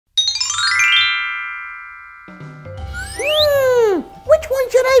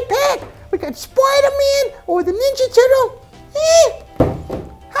should I pick? We got Spider-Man or the Ninja Turtle?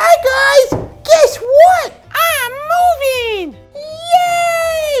 Hi guys! Guess what? I'm moving!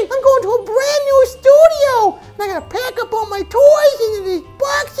 Yay! I'm going to a brand new studio! And I gotta pack up all my toys into these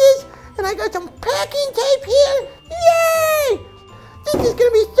boxes. And I got some packing tape here. Yay! This is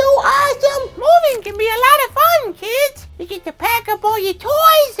gonna be so awesome! Moving can be a lot of fun, kids. You get to pack up all your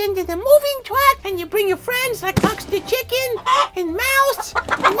toys into the moving truck, and you bring your friends like Hucks the Chicken and Mouse,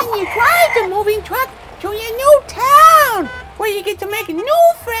 and then you drive the moving truck to your new town, where you get to make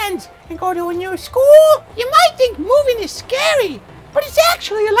new friends and go to a new school. You might think moving is scary, but it's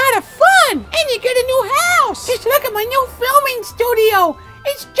actually a lot of fun, and you get a new house. Just look at my new filming studio.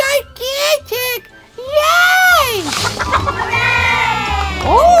 It's gigantic. Yay!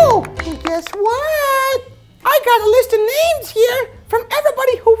 Oh, and guess what? I got a list of names here from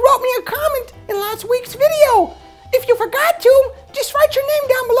everybody who wrote me a comment in last week's video. If you forgot to, just write your name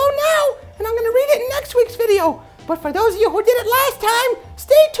down below now, and I'm going to read it in next week's video. But for those of you who did it last time,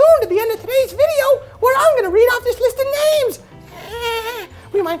 stay tuned to the end of today's video, where I'm going to read off this list of names.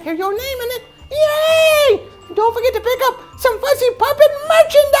 We might hear your name in it. Yay! And don't forget to pick up some Fuzzy Puppet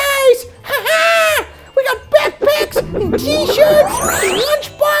merchandise. Ha-ha! We got backpacks and t-shirts and lunch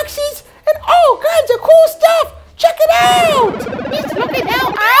boxes and all kinds of cool stuff. Check it out! Just look at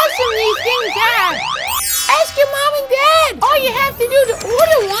how awesome these things are. Ask your mom and dad. All you have to do to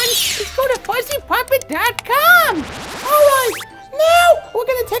order one is go to fuzzypuppet.com. All right, now we're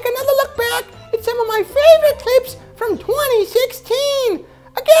going to take another look back at some of my favorite clips from 2016.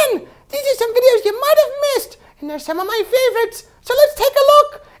 Again, these are some videos you might have missed, and they're some of my favorites. So let's take a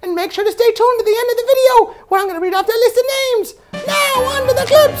look, and make sure to stay tuned to the end of the video, where I'm going to read off their list of names. Now, on to the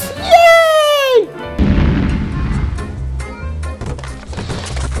clips. Yay!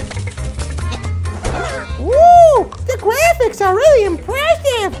 Woo! The graphics are really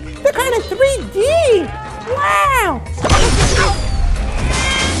impressive. They're kind of 3D. Wow!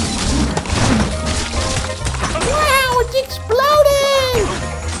 Wow, it's exploding!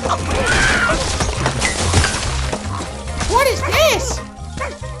 What is this?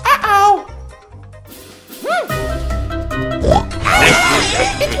 Uh-oh.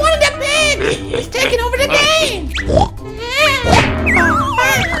 It's one of the pigs! It's taking over the game!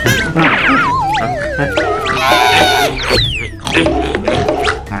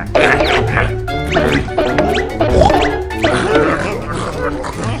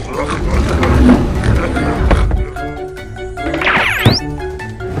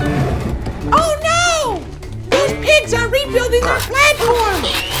 Oh no! Those pigs are rebuilding their platform!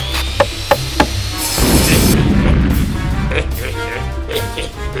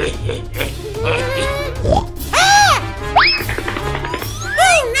 Ah!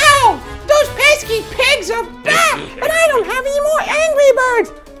 Oh no! Those pesky pigs are back! But I don't have any more Angry Birds!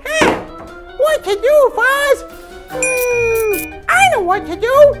 Huh? What to do, Fuzz? I know what to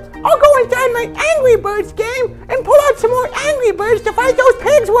do! I'll go inside my Angry Birds game and pull out some more Angry Birds to fight those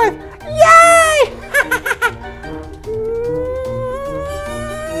pigs with! Yay!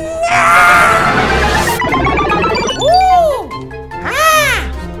 Ooh! Ah!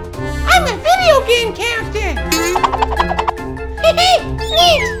 I'm a video game character! Neat!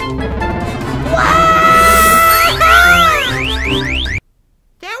 Wow!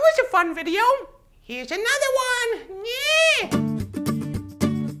 That was a fun video. Here's another one. Yeah!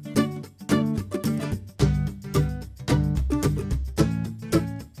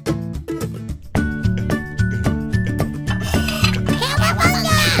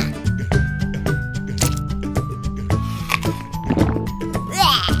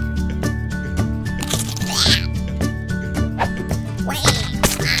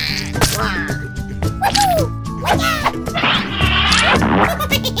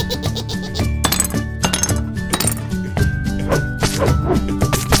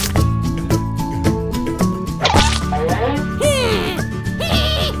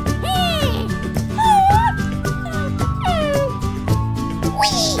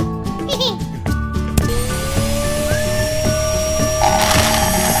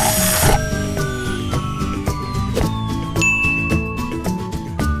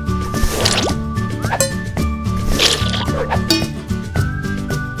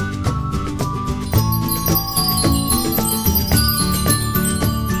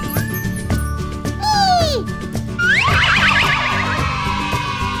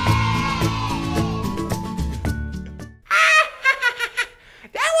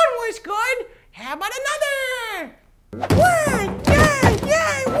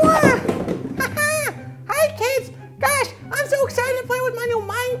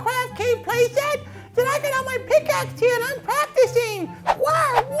 Minecraft cave playset that I got on my pickaxe here and I'm practicing. Wow!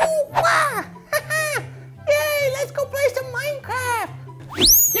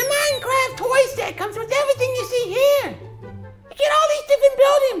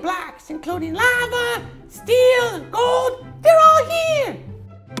 building blocks, including lava, steel, gold. They're all here.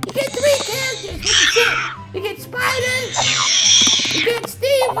 You get 3 characters with the set. You get Spider, you get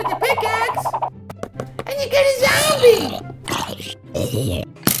Steve with the pickaxe, and you get a zombie.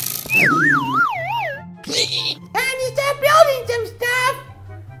 Time to start building some stuff.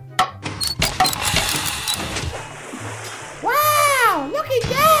 Wow, look at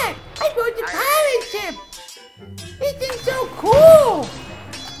that. I built a pirate ship. This thing's so cool.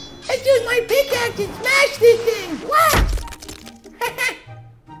 Let's use my pickaxe and smash this thing. What?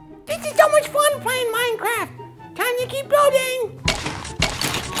 This is so much fun playing Minecraft. Time to keep building.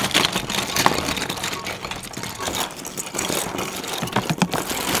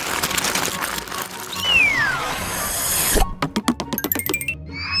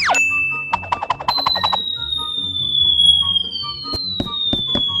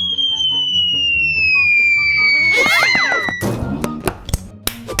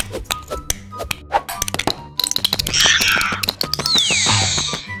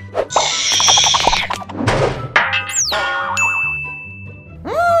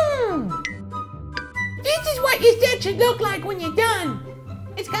 Should look like when you're done.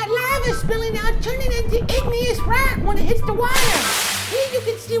 It's got lava spilling out, turning into igneous rock when it hits the water. Here you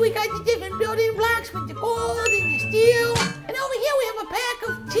can see we got the different building blocks with the gold and the steel. And over here we have a pack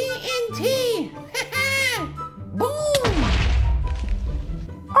of TNT. Boom!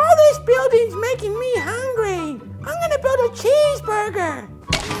 All this building's making me hungry. I'm gonna build a cheeseburger.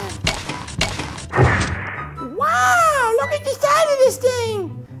 Wow, look at the side of this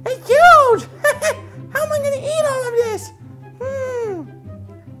thing. It's huge. How am I going to eat all of this?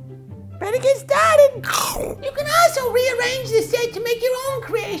 Better get started. You can also rearrange the set to make your own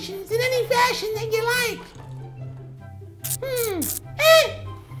creations in any fashion that you like.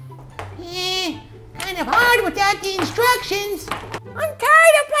 Kind of hard without the instructions. I'm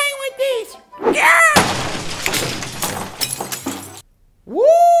tired of playing with these. Yeah! Woo!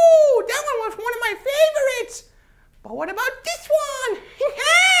 That one was one of my favorites. But what about this one?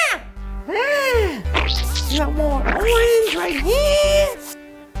 A lot more orange right here.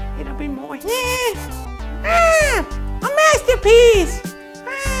 A little bit more here. A masterpiece.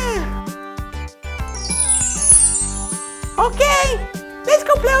 Okay, let's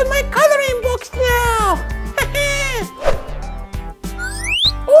go play with my coloring books now.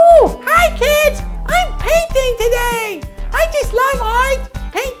 Ooh, hi kids. I'm painting today. I just love art,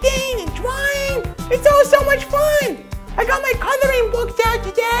 painting and drawing. It's all so much fun. I got my coloring books out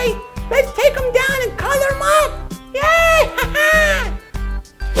today. Let's take them down and color them up! Yay!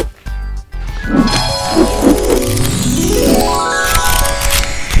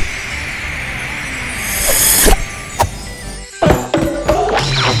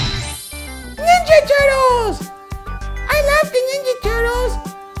 Ninja Turtles! I love the Ninja Turtles!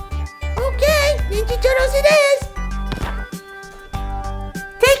 Okay, Ninja Turtles it is!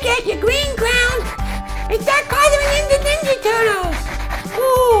 Take it, your green crown! And start coloring in the Ninja Turtles!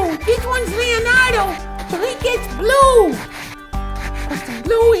 Ooh, this one's Leonardo, so he gets blue. Put some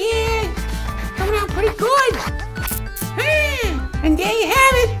blue here. Coming out pretty good. And there you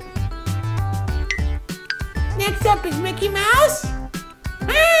have it. Next up is Mickey Mouse.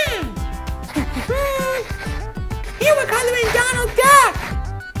 Here we're coloring Donald Duck.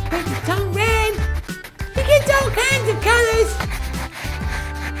 Make his tongue red. He gets all kinds of colors.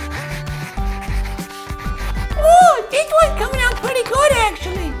 Oh, this one's coming out pretty good,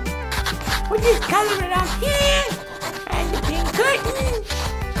 actually. We'll just color it up here, and the pink curtain.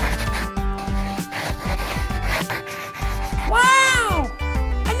 Wow,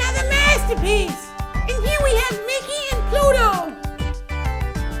 another masterpiece. And here we have Mickey and Pluto.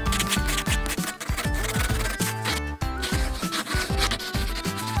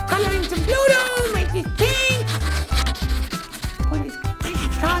 Coloring some Pluto, make this pink. Make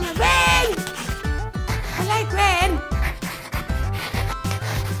this color red. I like red.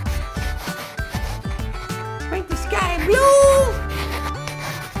 Make the sky blue.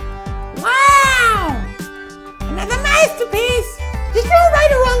 Wow! Another masterpiece. There's no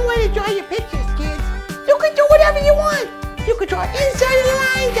right or wrong way to draw your pictures, kids. You can do whatever you want. You can draw inside of the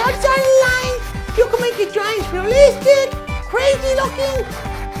lines, outside of the lines. You can make your drawings realistic, crazy looking.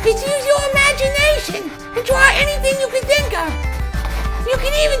 Just use your imagination and draw anything you can think of. You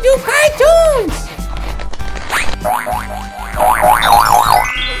can even do cartoons.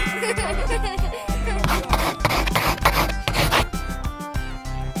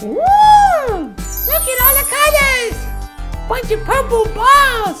 Woo! Look at all the colors! Bunch of purple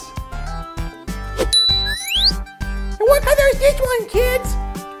balls! And what color is this one, kids?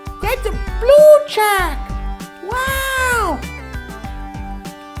 That's a blue chalk! Wow!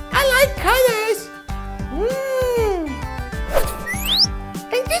 bright colors.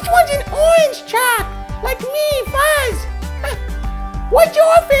 And this one's an orange chalk, like me, Fuzz. What's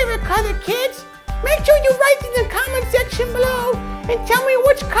your favorite color, kids? Make sure you write in the comment section below and tell me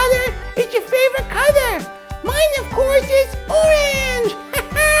which color is your favorite color. Mine, of course, is orange.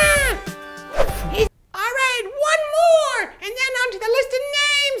 All right, one more, and then onto the list of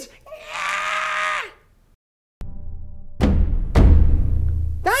names.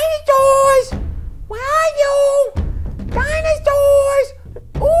 Dinosaurs! Where are you? Dinosaurs!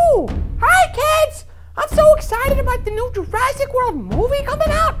 Ooh, hi kids! I'm so excited about the new Jurassic World movie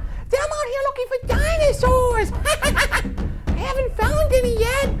coming out that I'm out here looking for dinosaurs. I haven't found any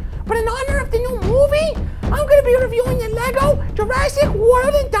yet, but in honor of the new movie, I'm going to be reviewing the Lego Jurassic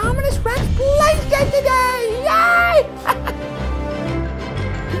World Indominus Rex playset today! Yay!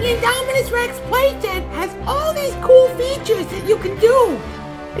 The Indominus Rex playset has all these cool features that you can do.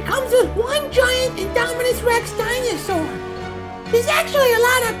 It comes with one giant Indominus Rex dinosaur. There's actually a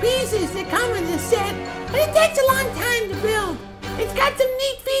lot of pieces that come in this set, and it takes a long time to build. It's got some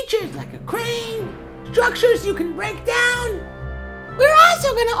neat features like a crane, structures you can break down. We're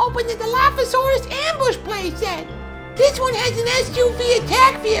also going to open the Dilophosaurus ambush playset. This one has an SUV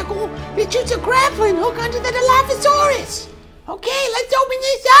attack vehicle that shoots a grappling hook onto the Dilophosaurus. Okay, let's open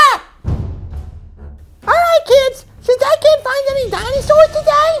this up. Alright kids, since I can't find any dinosaurs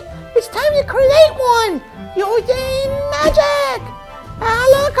today, it's time to create one using magic.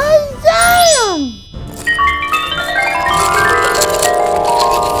 Alakazam!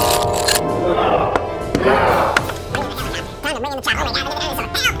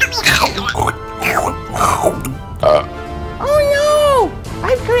 Oh no!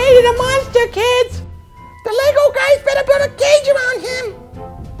 I've created a monster, kids! The Lego guys better build a cage around him!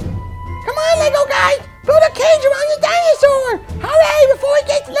 Come on, Lego guys! Build a cage around the dinosaur! Hurry, before he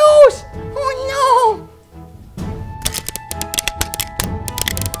gets loose! Oh no!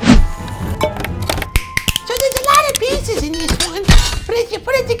 So there's a lot of pieces in this one, but as you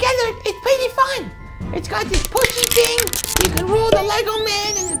put it together, it's pretty fun. It's got this pushy thing, you can roll the Lego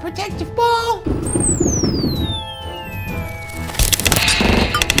man in the protective ball.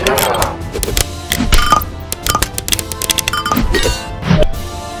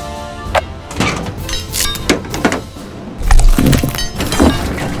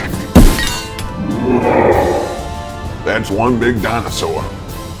 That's one big dinosaur.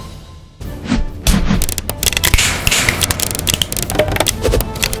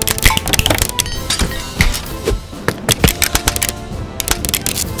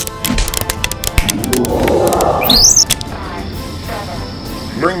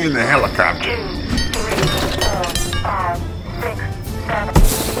 Bring in the helicopter. 2, 3, 4, 5, 6, 7.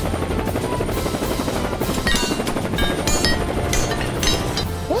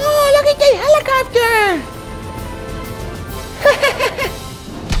 Whoa, look at the helicopter!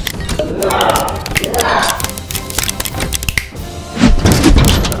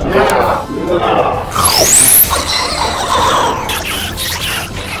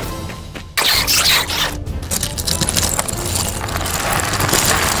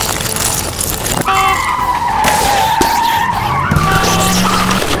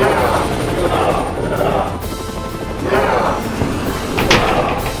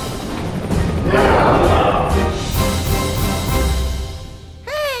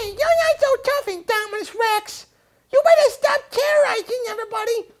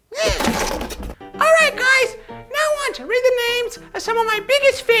 Some of my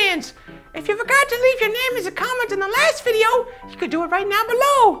biggest fans. If you forgot to leave your name as a comment in the last video, you could do it right now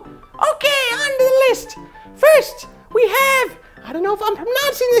below. Okay, on to the list. First, we have, I don't know if I'm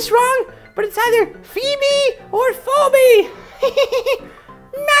pronouncing this wrong, but it's either Phoebe or Phoebe.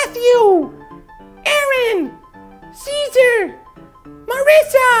 Matthew, Aaron, Caesar,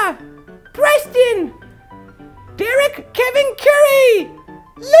 Marissa, Preston, Derek Kevin Curry,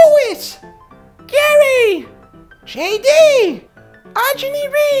 Lewis, Gary, JD, Ajani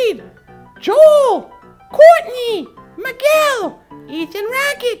Reed, Joel, Courtney, Miguel, Ethan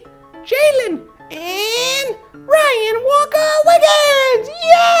Rackett, Jalen, and Ryan Walker Wiggins!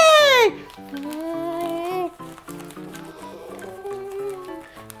 Yay!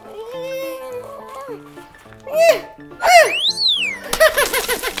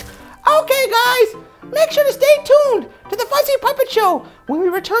 Okay guys, make sure to stay tuned to the Fuzzy Puppet Show when we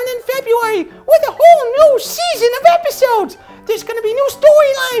return in February with a whole new season of episodes. There's gonna be new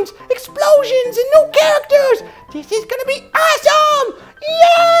storylines, explosions, and new characters. This is gonna be awesome!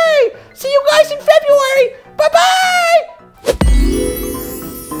 Yay! See you guys in February. Bye-bye!